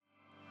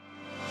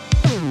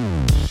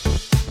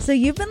So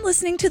you've been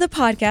listening to the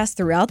podcast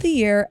throughout the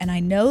year, and I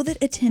know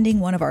that attending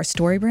one of our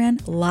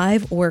StoryBrand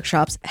live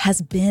workshops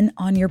has been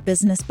on your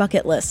business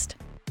bucket list.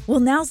 Well,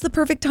 now's the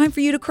perfect time for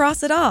you to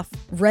cross it off.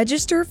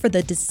 Register for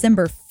the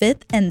December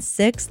 5th and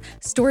 6th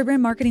StoryBrand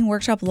Marketing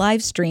Workshop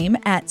live stream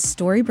at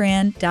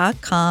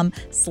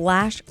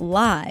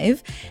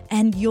storybrand.com/live,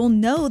 and you'll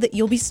know that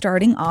you'll be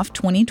starting off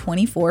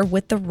 2024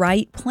 with the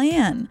right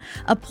plan,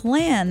 a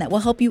plan that will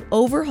help you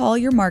overhaul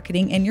your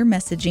marketing and your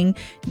messaging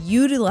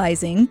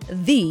utilizing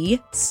the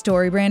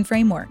StoryBrand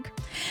framework.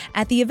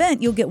 At the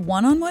event, you'll get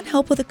one-on-one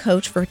help with a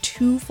coach for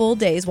 2 full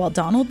days while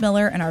Donald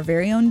Miller and our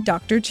very own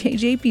Dr.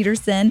 JJ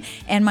Peterson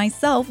and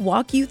myself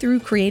walk you through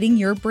creating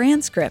your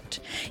brand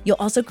script. You'll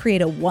also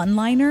create a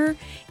one-liner,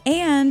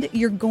 and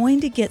you're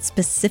going to get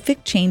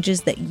specific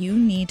changes that you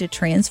need to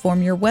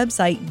transform your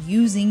website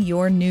using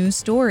your new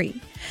story.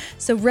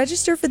 So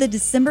register for the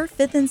December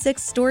 5th and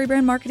 6th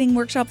StoryBrand Marketing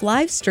Workshop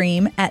live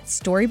stream at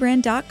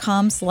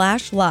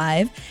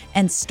storybrand.com/live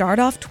and start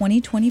off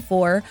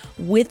 2024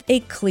 with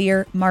a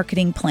clear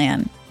marketing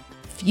plan.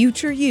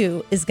 Future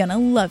you is going to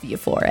love you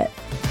for it.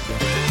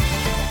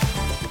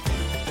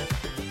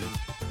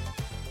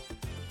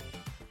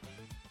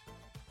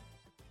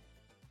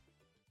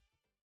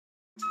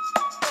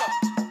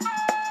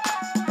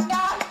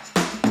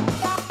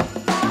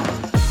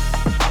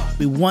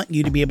 We want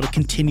you to be able to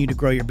continue to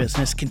grow your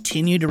business,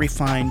 continue to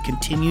refine,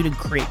 continue to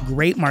create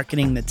great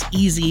marketing that's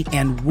easy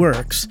and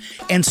works.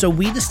 And so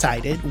we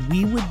decided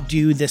we would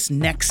do this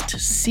next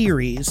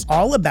series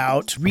all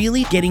about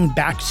really getting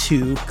back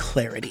to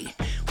clarity.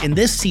 In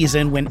this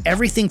season, when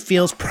everything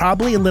feels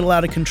probably a little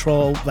out of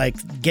control, like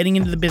getting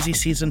into the busy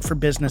season for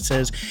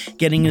businesses,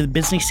 getting into the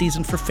busy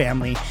season for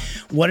family,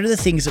 what are the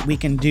things that we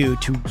can do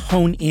to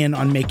hone in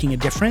on making a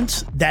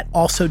difference that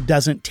also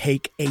doesn't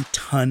take a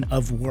ton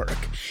of work?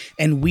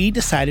 And we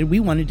decided we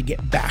wanted to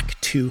get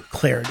back to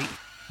clarity.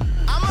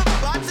 I'm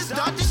about to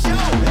start the show.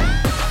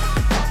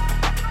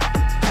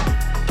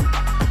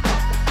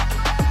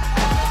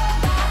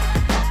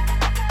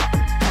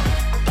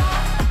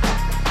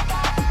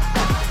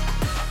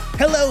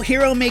 Hello,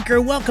 Hero Maker.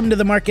 Welcome to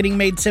the Marketing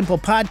Made Simple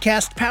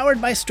podcast,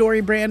 powered by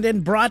StoryBrand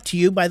and brought to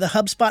you by the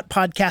HubSpot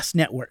Podcast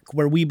Network,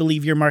 where we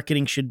believe your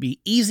marketing should be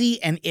easy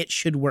and it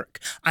should work.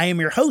 I am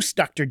your host,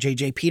 Dr.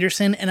 JJ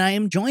Peterson, and I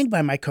am joined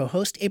by my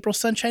co-host, April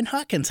Sunshine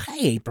Hawkins. Hi,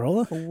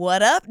 April.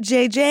 What up,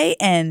 JJ?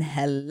 And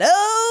hello,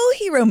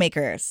 Hero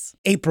Makers.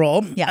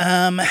 April,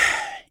 Yeah.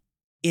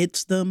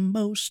 It's the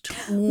most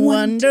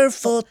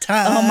wonderful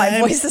time. Oh, my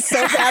voice is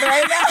so bad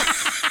right now.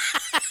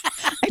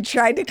 I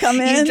tried to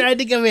come in. You tried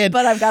to come in,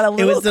 but I've got a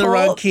little It was the cold.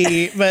 wrong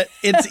key, but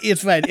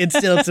it's fine.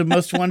 It's the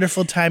most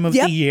wonderful time of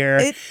the year.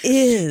 It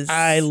is.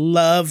 I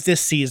love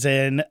this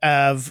season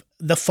of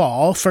the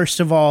fall, first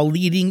of all,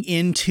 leading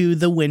into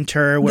the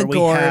winter where we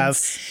have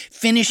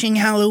finishing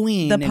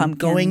Halloween the and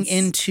pumpkins. Going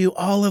into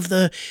all of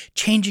the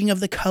changing of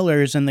the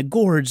colors and the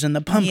gourds and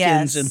the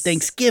pumpkins and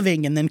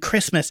Thanksgiving and then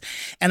Christmas.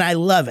 And I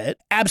love it.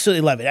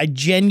 Absolutely love it. I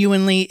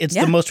genuinely, it's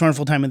the most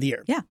wonderful time of the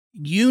year. Yeah.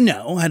 You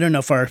know, I don't know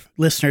if our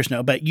listeners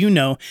know, but you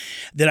know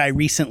that I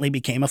recently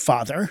became a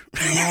father.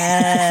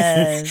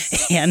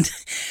 Yes. And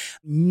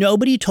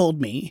nobody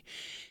told me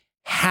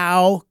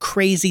how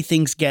crazy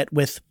things get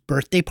with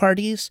birthday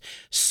parties,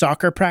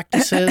 soccer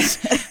practices,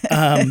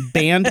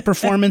 band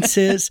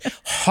performances,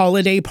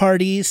 holiday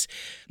parties.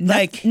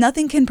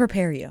 Nothing can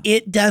prepare you.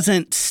 It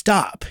doesn't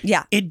stop.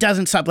 Yeah. It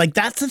doesn't stop. Like,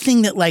 that's the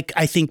thing that, like,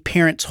 I think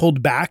parents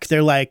hold back.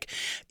 They're like,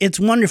 it's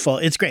wonderful.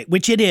 It's great,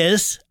 which it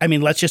is. I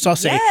mean, let's just all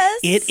say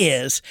it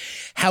is.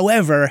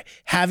 However,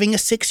 having a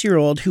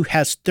 6-year-old who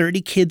has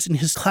 30 kids in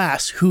his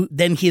class, who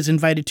then he is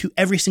invited to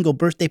every single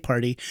birthday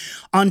party,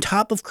 on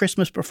top of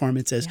Christmas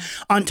performances,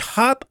 on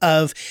top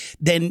of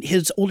then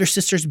his older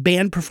sister's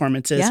band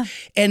performances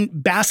and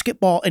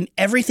basketball and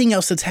everything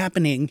else that's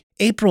happening.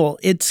 April,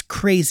 it's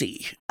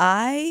crazy.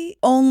 I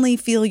only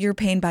feel your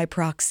pain by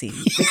proxy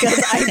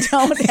because I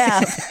don't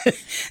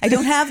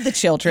have the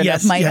children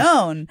of my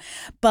own,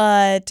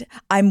 but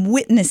I'm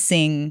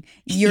witnessing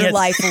your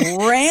life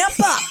ramp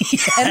up.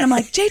 And I'm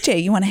like,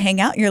 JJ, you want to hang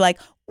out? And you're like,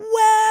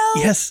 well.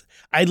 Yes.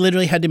 I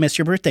literally had to miss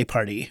your birthday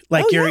party,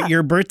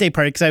 your birthday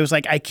party, because I was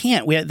like, I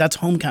can't. That's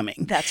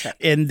homecoming. That's right.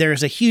 And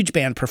there's a huge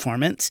band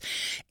performance,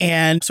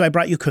 and so I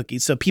brought you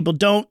cookies. So people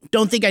don't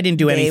think I didn't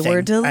do anything. They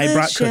were delicious. I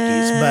brought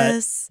cookies, but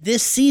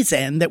this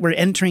season that we're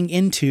entering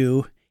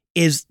into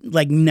is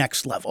like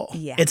next level.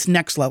 Yeah, it's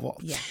next level.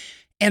 Yeah.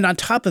 And on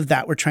top of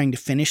that, we're trying to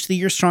finish the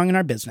year strong in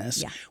our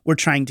business. Yeah. We're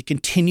trying to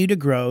continue to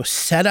grow,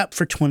 set up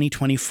for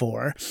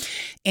 2024.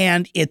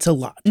 And it's a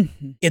lot.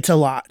 Mm-hmm. It's a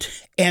lot.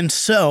 And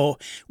so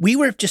we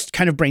were just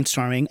kind of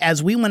brainstorming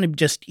as we want to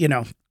just,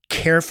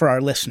 care for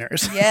our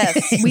listeners.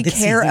 Yes, we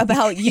care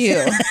about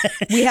you.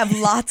 We have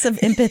lots of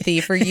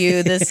empathy for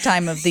you this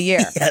time of the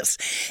year. Yes.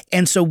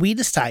 And so we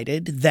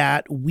decided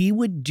that we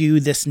would do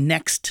this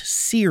next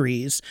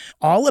series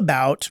all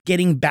about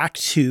getting back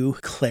to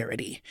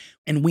clarity.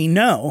 And we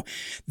know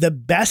the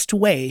best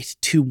way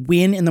to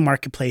win in the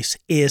marketplace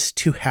is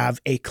to have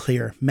a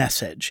clear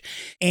message.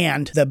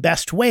 And the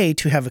best way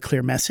to have a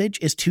clear message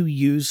is to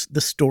use the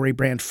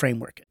StoryBrand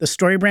framework. The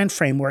StoryBrand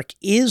framework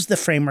is the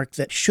framework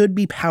that should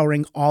be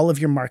powering all of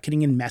your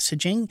marketing and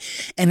messaging.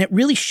 And it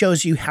really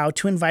shows you how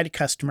to invite a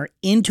customer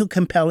into a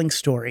compelling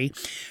story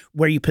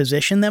where you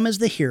position them as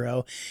the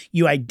hero,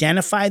 you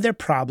identify their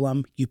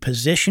problem, you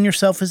position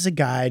yourself as a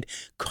guide,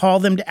 call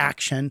them to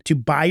action to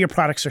buy your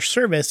products or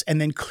service, and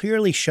then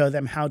clearly show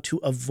them how to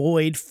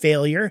avoid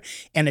failure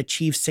and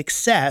achieve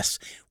success,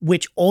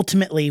 which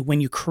ultimately, when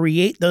you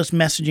create those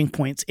messaging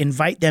points,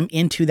 invite them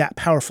into that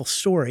powerful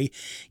story,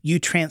 you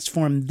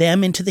transform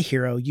them into the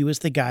hero, you as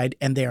the guide,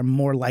 and they are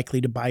more likely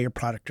to buy your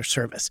product or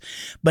service.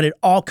 But it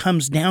all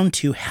comes down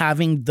to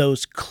having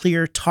those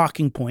clear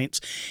talking points,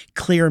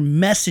 clear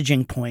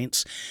messaging points,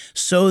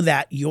 so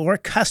that your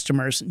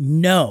customers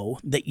know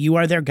that you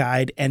are their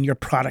guide and your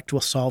product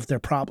will solve their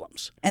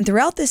problems. And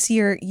throughout this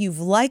year, you've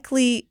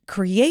likely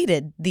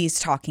created these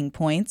talking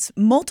points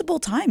multiple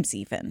times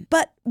even.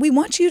 But we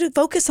want you to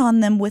focus on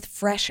them with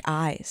fresh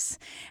eyes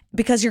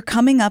because you're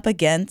coming up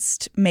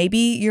against maybe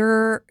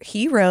your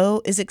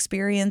hero is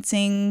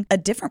experiencing a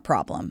different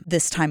problem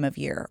this time of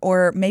year,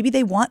 or maybe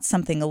they want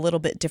something a little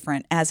bit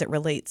different as it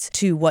relates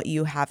to what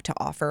you have to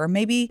offer, or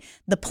maybe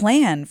the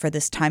plan for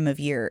this time of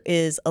year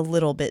is a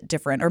little bit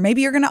different, or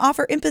maybe you're going to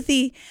offer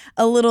empathy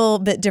a little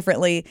bit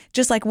differently,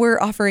 just like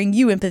we're offering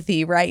you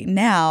empathy right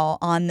now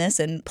on this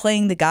and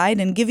playing the guide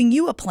and giving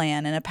you a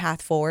plan and a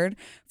path forward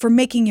for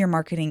making your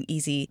marketing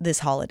easy this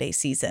holiday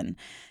season.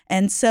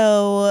 And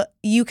so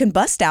you can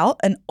bust out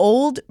an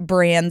old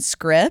brand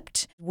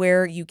script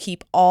where you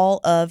keep all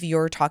of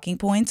your talking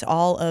points,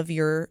 all of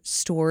your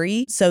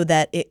story so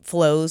that it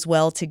flows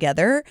well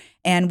together.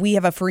 And we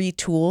have a free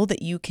tool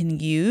that you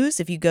can use.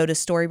 If you go to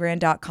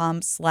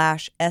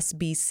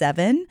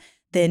storybrand.com/SB7,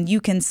 then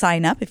you can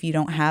sign up if you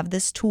don't have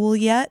this tool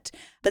yet.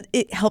 But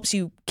it helps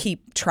you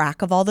keep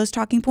track of all those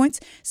talking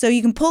points. So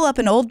you can pull up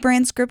an old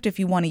brand script if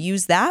you want to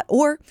use that,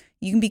 or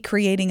you can be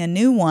creating a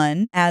new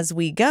one as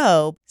we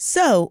go.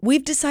 So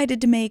we've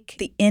decided to make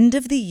the end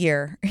of the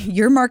year,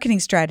 your marketing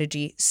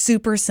strategy,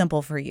 super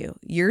simple for you.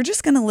 You're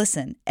just going to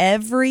listen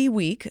every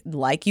week,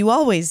 like you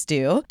always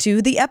do,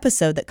 to the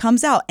episode that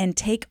comes out and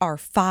take our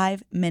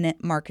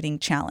 5-minute marketing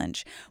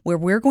challenge, where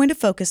we're going to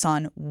focus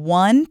on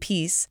one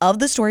piece of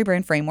the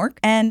StoryBrand framework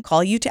and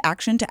call you to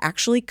action to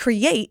actually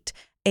create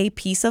a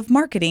piece of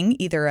marketing,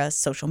 either a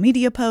social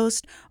media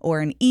post or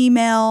an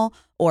email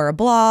or a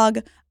blog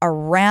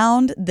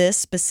around this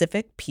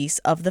specific piece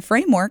of the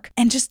framework,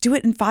 and just do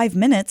it in 5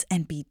 minutes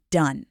and be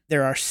done.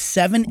 There are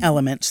 7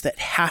 elements that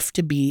have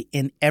to be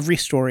in every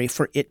story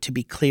for it to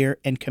be clear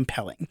and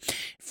compelling.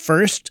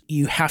 First,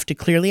 you have to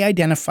clearly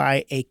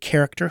identify a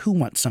character who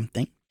wants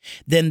something.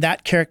 Then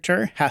that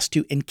character has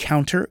to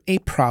encounter a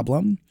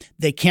problem.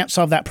 They can't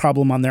solve that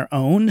problem on their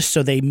own,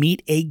 so they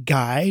meet a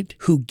guide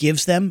who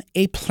gives them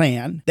a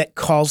plan that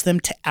calls them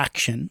to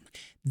action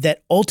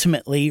that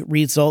ultimately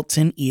results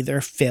in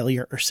either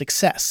failure or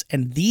success.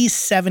 And these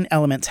 7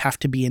 elements have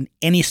to be in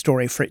any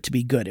story for it to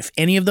be good. If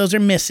any of those are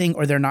missing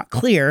or they're not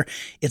clear,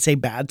 it's a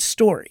bad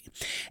story.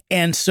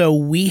 And so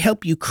we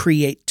help you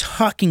create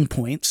talking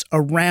points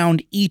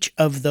around each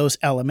of those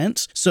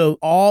elements so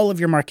all of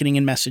your marketing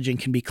and messaging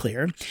can be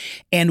clear.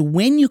 And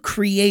when you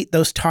create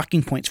those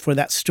talking points for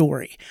that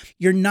story,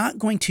 you're not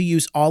going to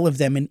use all of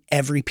them in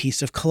every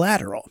piece of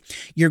collateral.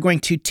 You're going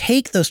to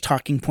take those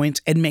talking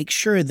points and make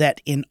sure that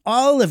in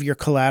all of your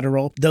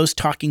collateral, those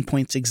talking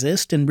points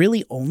exist, and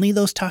really only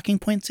those talking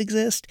points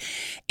exist.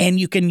 And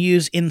you can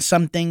use in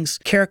some things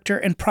character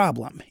and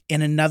problem.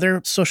 In another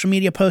social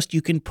media post,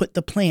 you can put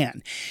the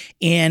plan.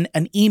 In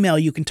an email,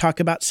 you can talk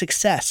about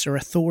success or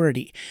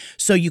authority.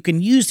 So you can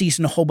use these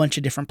in a whole bunch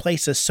of different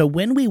places. So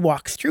when we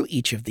walk through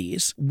each of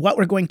these, what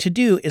we're going to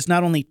do is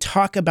not only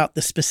talk about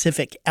the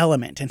specific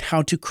element and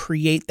how to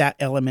create that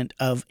element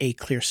of a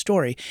clear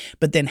story,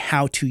 but then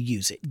how to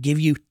use it. Give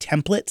you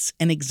templates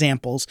and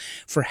examples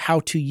for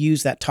how to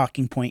use that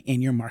talking point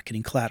in your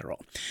marketing collateral.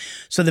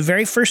 So the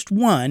very first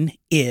one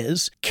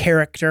is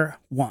character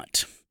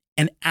want.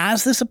 And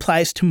as this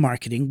applies to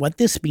marketing, what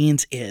this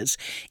means is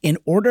in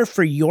order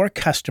for your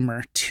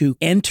customer to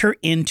enter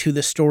into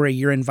the story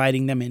you're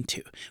inviting them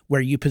into,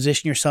 where you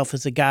position yourself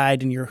as a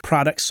guide and your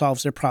product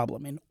solves their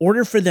problem, in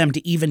order for them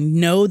to even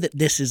know that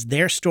this is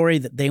their story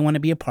that they want to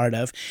be a part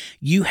of,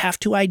 you have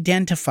to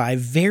identify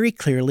very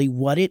clearly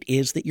what it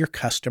is that your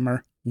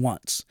customer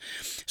wants.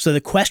 So the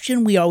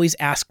question we always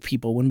ask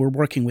people when we're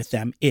working with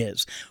them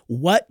is,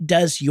 what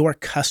does your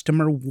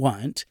customer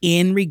want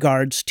in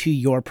regards to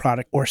your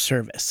product or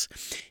service?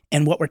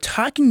 And what we're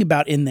talking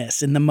about in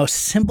this, in the most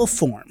simple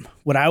form,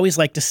 what I always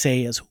like to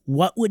say is,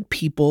 what would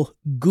people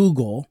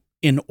Google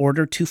in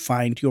order to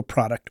find your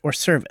product or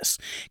service?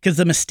 Because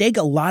the mistake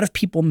a lot of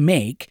people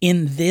make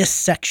in this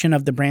section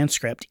of the brand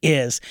script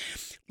is,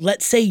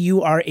 let's say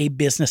you are a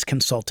business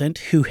consultant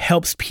who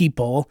helps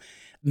people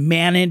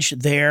manage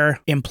their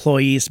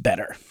employees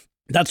better.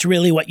 That's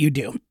really what you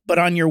do. But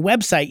on your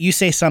website, you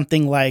say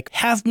something like,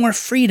 have more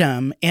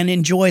freedom and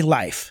enjoy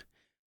life.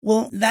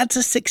 Well, that's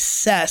a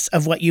success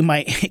of what you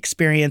might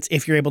experience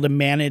if you're able to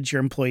manage your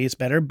employees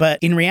better. But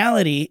in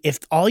reality, if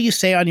all you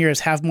say on here is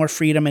have more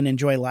freedom and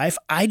enjoy life,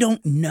 I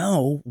don't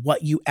know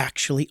what you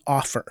actually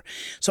offer.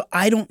 So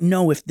I don't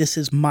know if this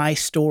is my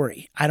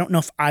story. I don't know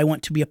if I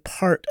want to be a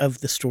part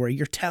of the story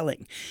you're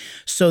telling.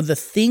 So the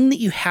thing that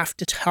you have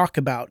to talk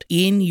about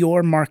in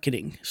your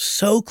marketing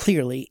so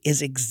clearly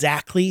is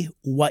exactly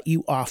what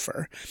you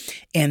offer.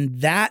 And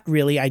that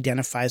really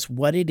identifies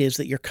what it is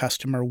that your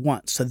customer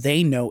wants. So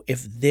they know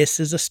if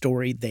this is a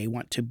story they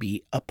want to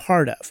be a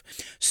part of.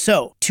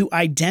 So to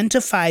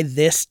identify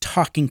this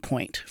talking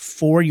point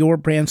for your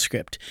brand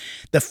script,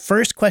 the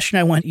first question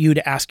I want you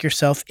to ask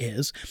yourself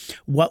is,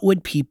 what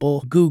would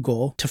people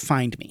Google to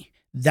find me?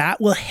 That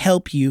will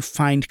help you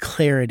find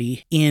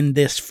clarity in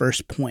this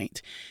first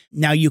point.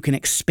 Now you can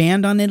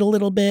expand on it a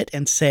little bit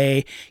and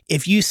say,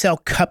 if you sell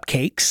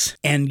cupcakes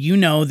and you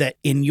know that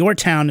in your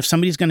town, if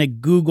somebody's going to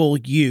Google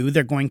you,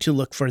 they're going to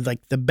look for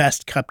like the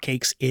best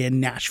cupcakes in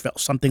Nashville,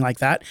 something like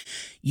that.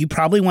 You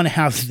probably want to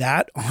have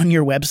that on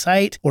your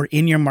website or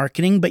in your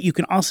marketing, but you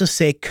can also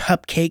say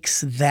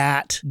cupcakes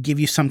that give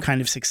you some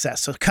kind of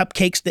success. So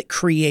cupcakes that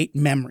create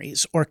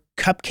memories or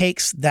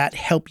cupcakes that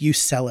help you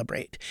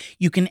celebrate.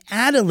 You can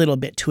add a little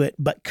bit to it,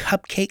 but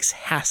cupcakes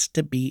has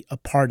to be a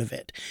part of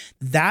it.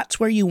 That's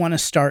where you want to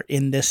start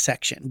in this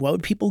section. What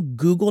would people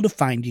Google to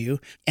find you?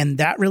 And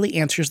that really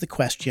answers the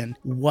question,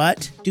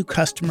 what do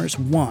customers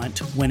want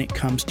when it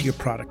comes to your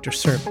product or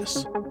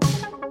service?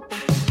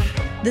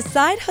 The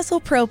Side Hustle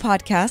Pro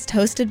podcast,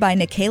 hosted by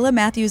Nicaila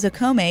Matthews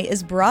Okome,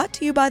 is brought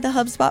to you by the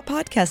HubSpot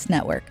Podcast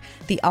Network,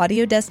 the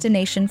audio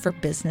destination for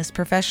business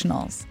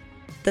professionals.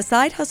 The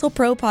Side Hustle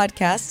Pro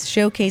podcast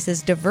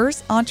showcases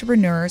diverse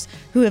entrepreneurs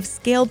who have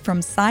scaled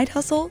from side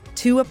hustle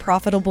to a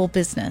profitable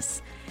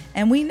business.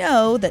 And we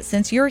know that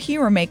since you're a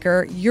hero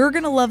maker, you're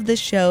going to love this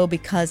show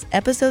because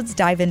episodes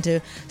dive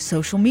into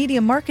social media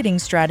marketing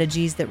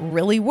strategies that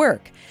really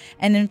work.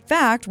 And in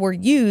fact, were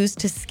used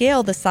to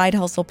scale the Side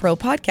Hustle Pro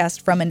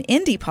podcast from an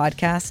indie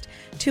podcast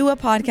to a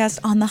podcast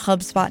on the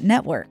HubSpot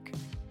network.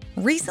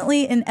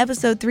 Recently, in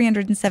episode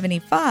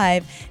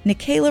 375,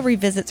 Nicaila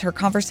revisits her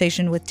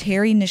conversation with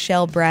Terry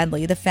Nichelle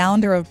Bradley, the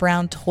founder of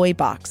Brown Toy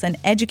Box, an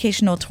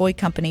educational toy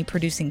company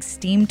producing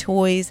STEAM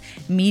toys,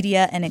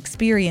 media, and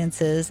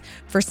experiences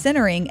for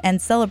centering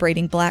and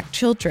celebrating Black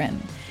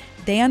children.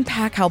 They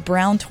unpack how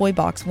Brown Toy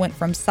Box went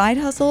from side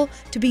hustle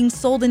to being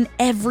sold in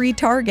every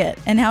Target,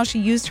 and how she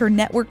used her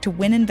network to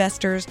win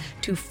investors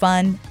to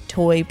fund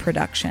toy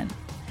production.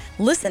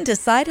 Listen to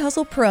Side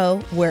Hustle Pro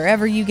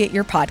wherever you get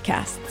your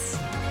podcasts.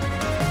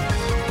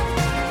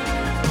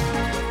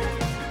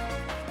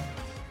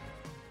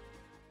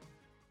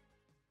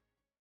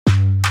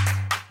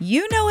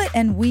 You know it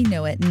and we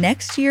know it.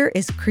 Next year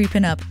is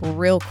creeping up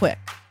real quick.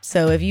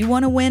 So if you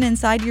want to win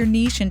inside your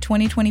niche in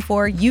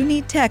 2024, you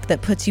need tech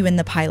that puts you in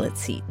the pilot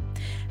seat.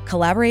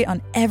 Collaborate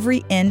on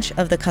every inch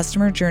of the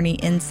customer journey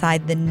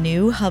inside the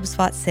new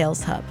HubSpot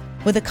Sales Hub.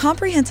 With a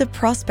comprehensive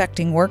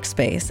prospecting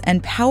workspace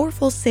and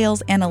powerful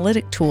sales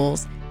analytic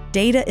tools,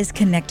 data is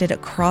connected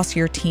across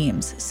your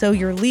teams, so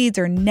your leads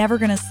are never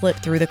going to slip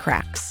through the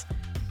cracks.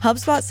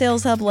 HubSpot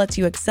Sales Hub lets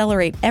you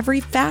accelerate every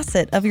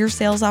facet of your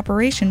sales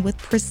operation with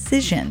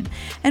precision.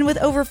 And with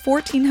over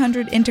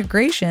 1,400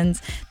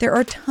 integrations, there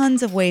are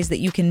tons of ways that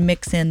you can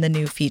mix in the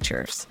new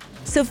features.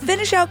 So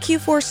finish out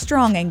Q4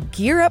 strong and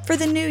gear up for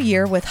the new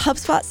year with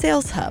HubSpot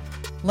Sales Hub.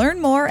 Learn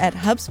more at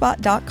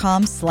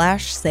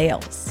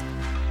HubSpot.com/sales.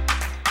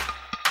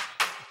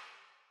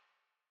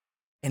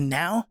 And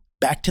now,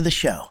 back to the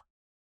show.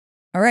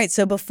 All right,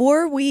 so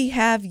before we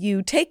have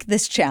you take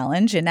this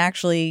challenge and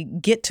actually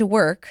get to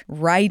work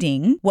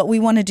writing, what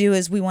we want to do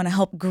is we want to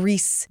help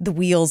grease the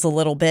wheels a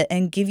little bit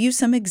and give you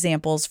some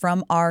examples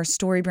from our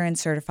StoryBrand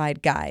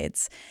certified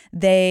guides.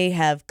 They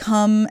have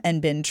come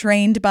and been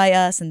trained by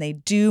us, and they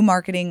do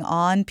marketing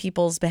on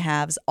people's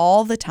behalves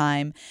all the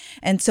time.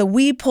 And so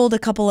we pulled a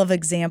couple of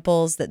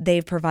examples that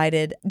they've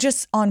provided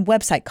just on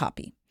website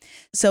copy.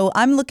 So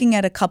I'm looking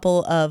at a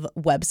couple of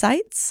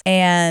websites,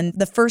 and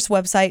the first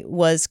website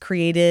was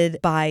created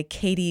by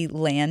Katie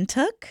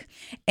Lantuk,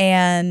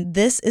 and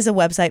this is a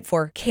website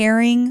for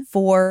caring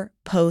for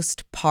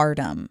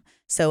postpartum.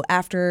 So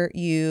after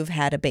you've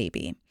had a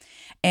baby.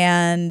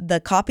 And the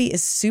copy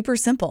is super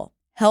simple: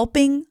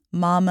 helping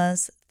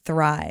mamas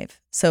thrive.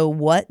 So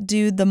what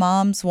do the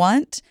moms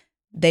want?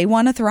 They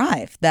want to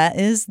thrive. That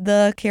is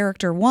the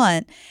character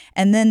want.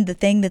 And then the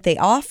thing that they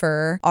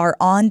offer are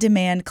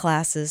on-demand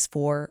classes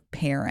for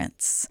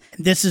parents.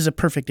 This is a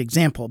perfect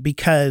example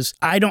because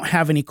I don't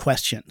have any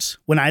questions.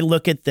 When I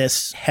look at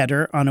this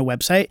header on a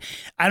website,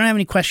 I don't have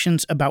any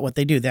questions about what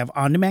they do. They have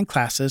on-demand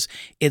classes.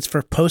 It's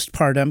for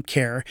postpartum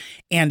care,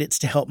 and it's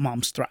to help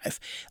moms thrive.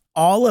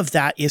 All of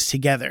that is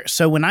together.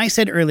 So when I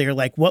said earlier,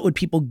 like, what would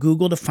people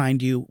Google to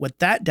find you? What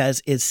that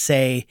does is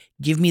say,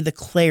 give me the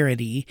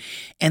clarity.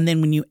 And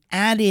then when you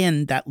add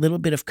in that little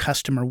bit of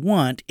customer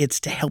want, it's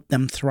to help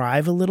them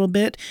thrive a little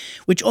bit,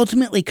 which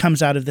ultimately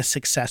comes out of the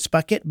success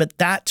bucket. But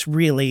that's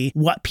really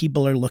what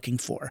people are looking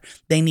for.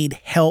 They need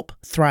help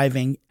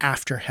thriving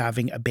after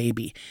having a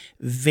baby.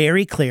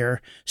 Very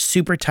clear,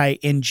 super tight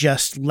in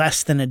just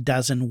less than a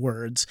dozen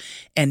words.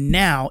 And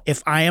now,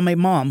 if I am a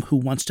mom who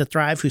wants to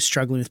thrive, who's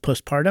struggling with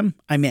postpartum,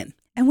 I'm in.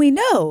 And we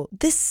know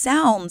this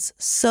sounds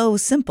so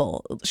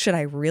simple. Should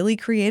I really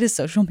create a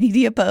social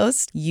media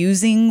post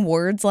using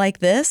words like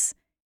this?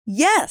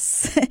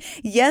 Yes.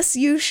 Yes,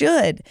 you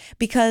should.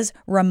 Because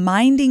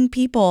reminding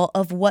people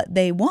of what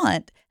they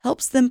want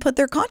helps them put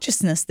their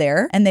consciousness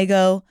there and they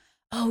go,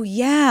 oh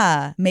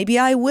yeah, maybe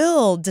I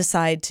will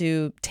decide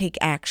to take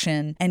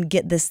action and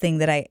get this thing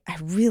that I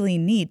really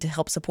need to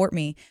help support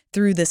me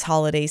through this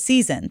holiday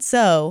season.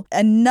 So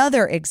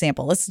another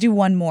example, let's do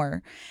one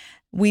more.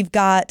 We've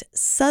got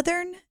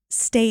Southern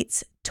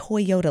States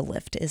Toyota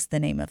Lift is the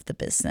name of the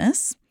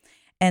business.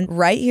 And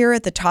right here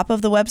at the top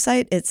of the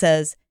website, it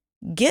says,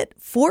 get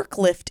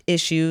forklift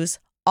issues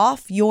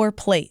off your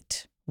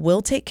plate.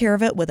 We'll take care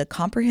of it with a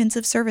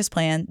comprehensive service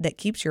plan that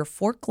keeps your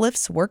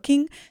forklifts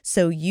working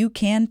so you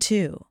can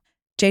too.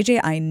 JJ,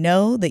 I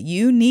know that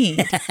you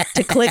need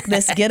to click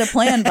this get a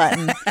plan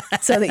button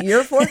so that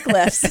your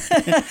forklifts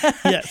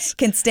Yes.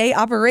 can stay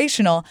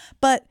operational,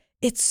 but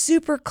it's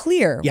super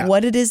clear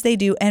what it is they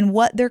do and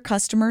what their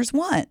customers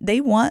want.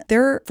 They want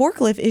their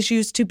forklift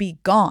issues to be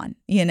gone.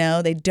 You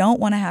know, they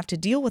don't want to have to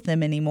deal with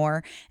them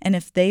anymore. And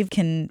if they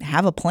can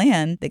have a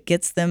plan that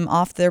gets them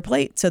off their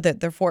plate so that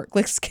their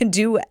forklifts can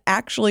do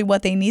actually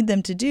what they need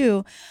them to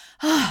do,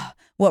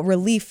 what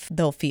relief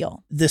they'll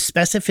feel. The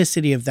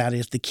specificity of that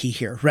is the key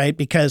here, right?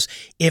 Because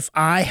if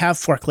I have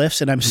forklifts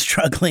and I'm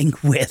struggling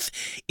with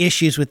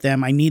issues with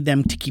them, I need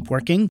them to keep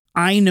working.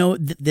 I know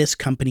that this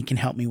company can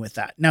help me with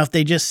that. Now, if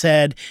they just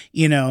said,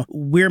 you know,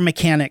 we're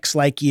mechanics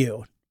like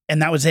you, and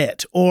that was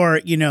it.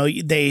 Or, you know,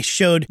 they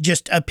showed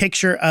just a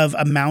picture of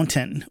a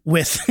mountain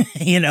with,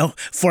 you know,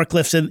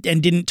 forklifts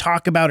and didn't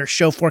talk about or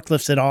show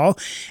forklifts at all.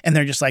 And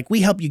they're just like,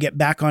 we help you get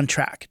back on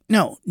track.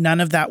 No,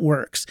 none of that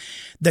works.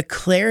 The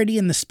clarity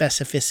and the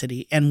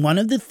specificity. And one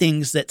of the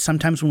things that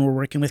sometimes when we're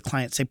working with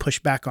clients, they push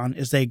back on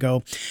is they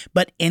go,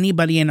 but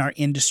anybody in our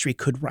industry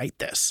could write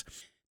this.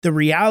 The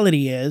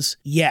reality is,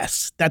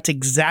 yes, that's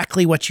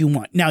exactly what you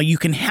want. Now, you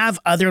can have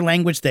other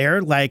language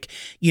there, like,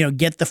 you know,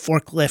 get the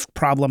forklift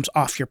problems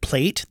off your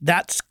plate.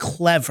 That's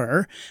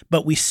clever,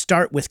 but we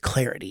start with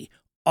clarity.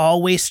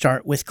 Always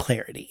start with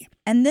clarity.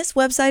 And this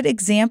website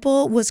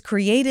example was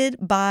created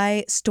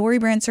by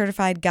StoryBrand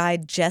Certified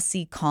Guide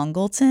Jesse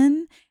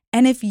Congleton.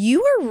 And if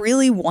you are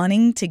really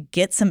wanting to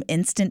get some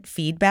instant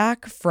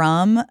feedback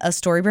from a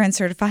StoryBrand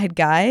Certified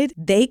Guide,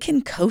 they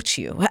can coach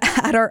you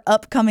at our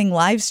upcoming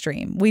live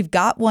stream. We've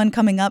got one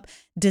coming up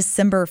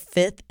December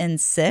 5th and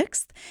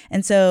 6th.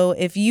 And so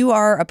if you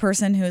are a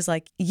person who is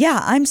like,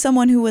 yeah, I'm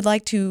someone who would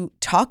like to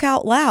talk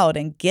out loud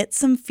and get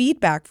some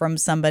feedback from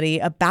somebody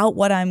about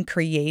what I'm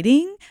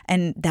creating,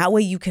 and that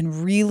way you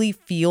can really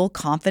feel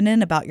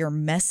confident about your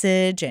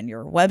message and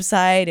your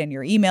website and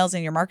your emails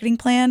and your marketing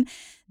plan,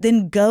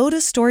 then go to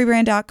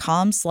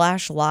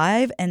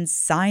storybrand.com/live and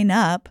sign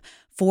up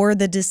for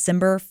the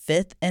December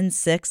 5th and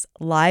 6th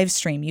live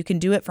stream. You can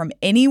do it from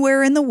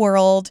anywhere in the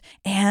world,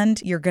 and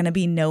you're going to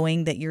be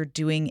knowing that you're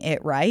doing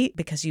it right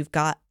because you've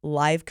got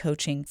live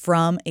coaching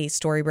from a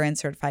StoryBrand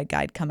Certified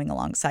Guide coming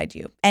alongside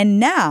you. And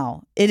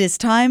now it is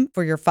time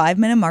for your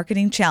 5-minute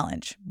marketing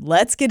challenge.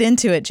 Let's get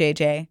into it,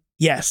 JJ.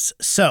 Yes.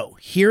 So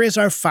here is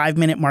our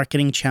 5-minute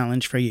marketing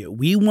challenge for you.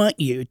 We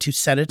want you to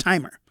set a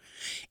timer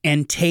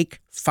and take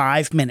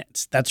 5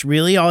 minutes. That's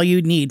really all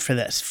you need for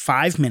this,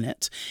 5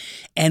 minutes.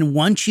 And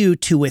want you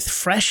to, with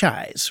fresh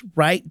eyes,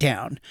 write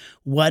down,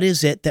 what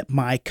is it that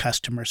my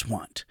customers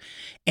want?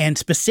 And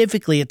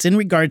specifically, it's in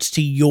regards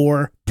to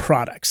your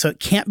product. So it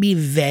can't be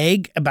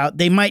vague about,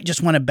 they might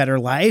just want a better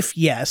life,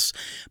 yes,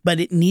 but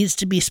it needs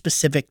to be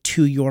specific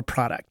to your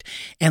product.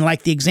 And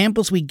like the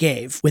examples we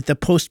gave with the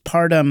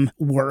postpartum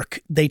work,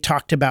 they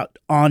talked about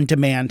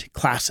on-demand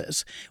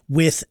classes.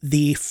 With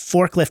the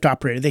forklift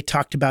operator, they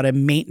talked about a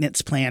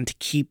maintenance plan to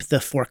keep the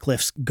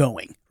forklifts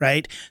going,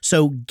 right?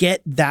 So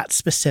get that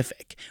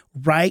specific.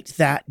 Write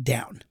that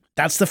down.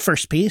 That's the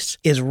first piece,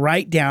 is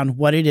write down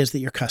what it is that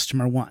your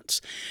customer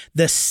wants.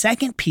 The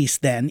second piece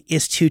then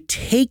is to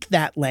take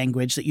that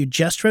language that you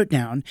just wrote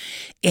down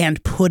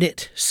and put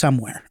it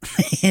somewhere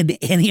in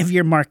any of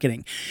your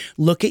marketing.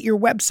 Look at your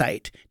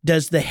website.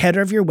 Does the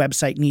header of your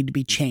website need to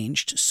be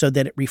changed so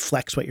that it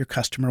reflects what your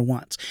customer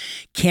wants?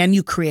 Can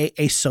you create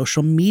a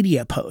social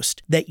media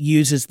post that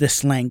uses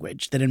this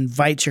language, that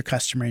invites your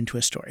customer into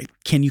a story?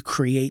 Can you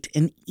create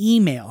an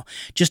email,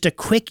 just a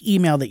quick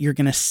email that you're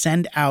going to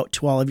send out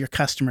to all of your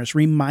customers,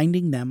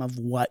 reminding them of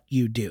what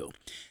you do?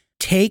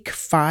 Take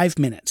 5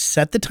 minutes,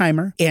 set the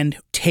timer, and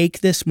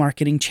take this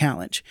marketing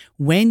challenge.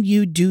 When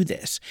you do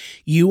this,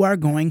 you are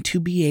going to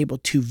be able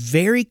to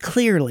very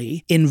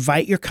clearly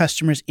invite your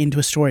customers into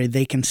a story.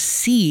 They can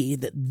see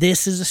that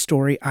this is a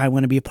story I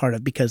want to be a part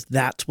of because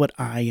that's what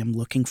I am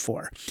looking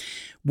for.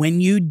 When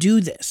you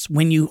do this,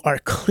 when you are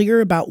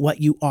clear about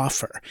what you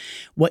offer,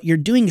 what you're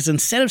doing is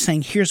instead of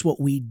saying, here's what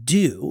we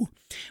do,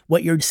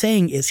 what you're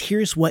saying is,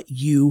 here's what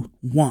you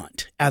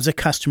want. As a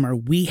customer,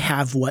 we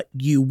have what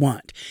you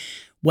want.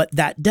 What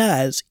that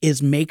does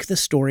is make the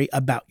story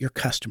about your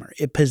customer.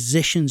 It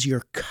positions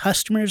your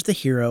customer as the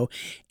hero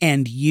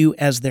and you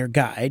as their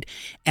guide.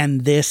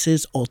 And this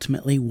is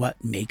ultimately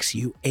what makes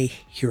you a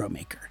hero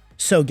maker.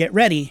 So get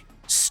ready.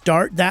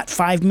 Start that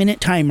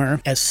 5-minute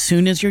timer as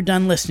soon as you're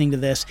done listening to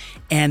this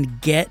and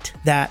get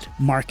that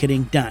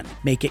marketing done.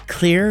 Make it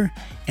clear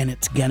and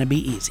it's going to be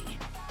easy.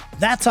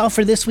 That's all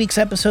for this week's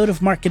episode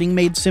of Marketing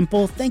Made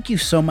Simple. Thank you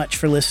so much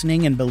for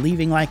listening and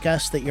believing like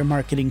us that your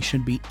marketing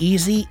should be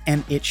easy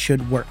and it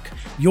should work.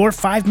 Your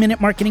 5-minute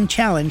marketing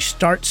challenge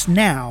starts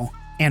now,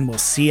 and we'll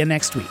see you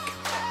next week.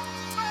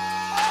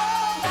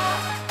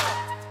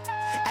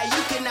 Hey,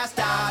 you cannot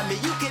stop me.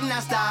 You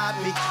cannot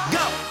stop me.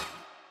 Go.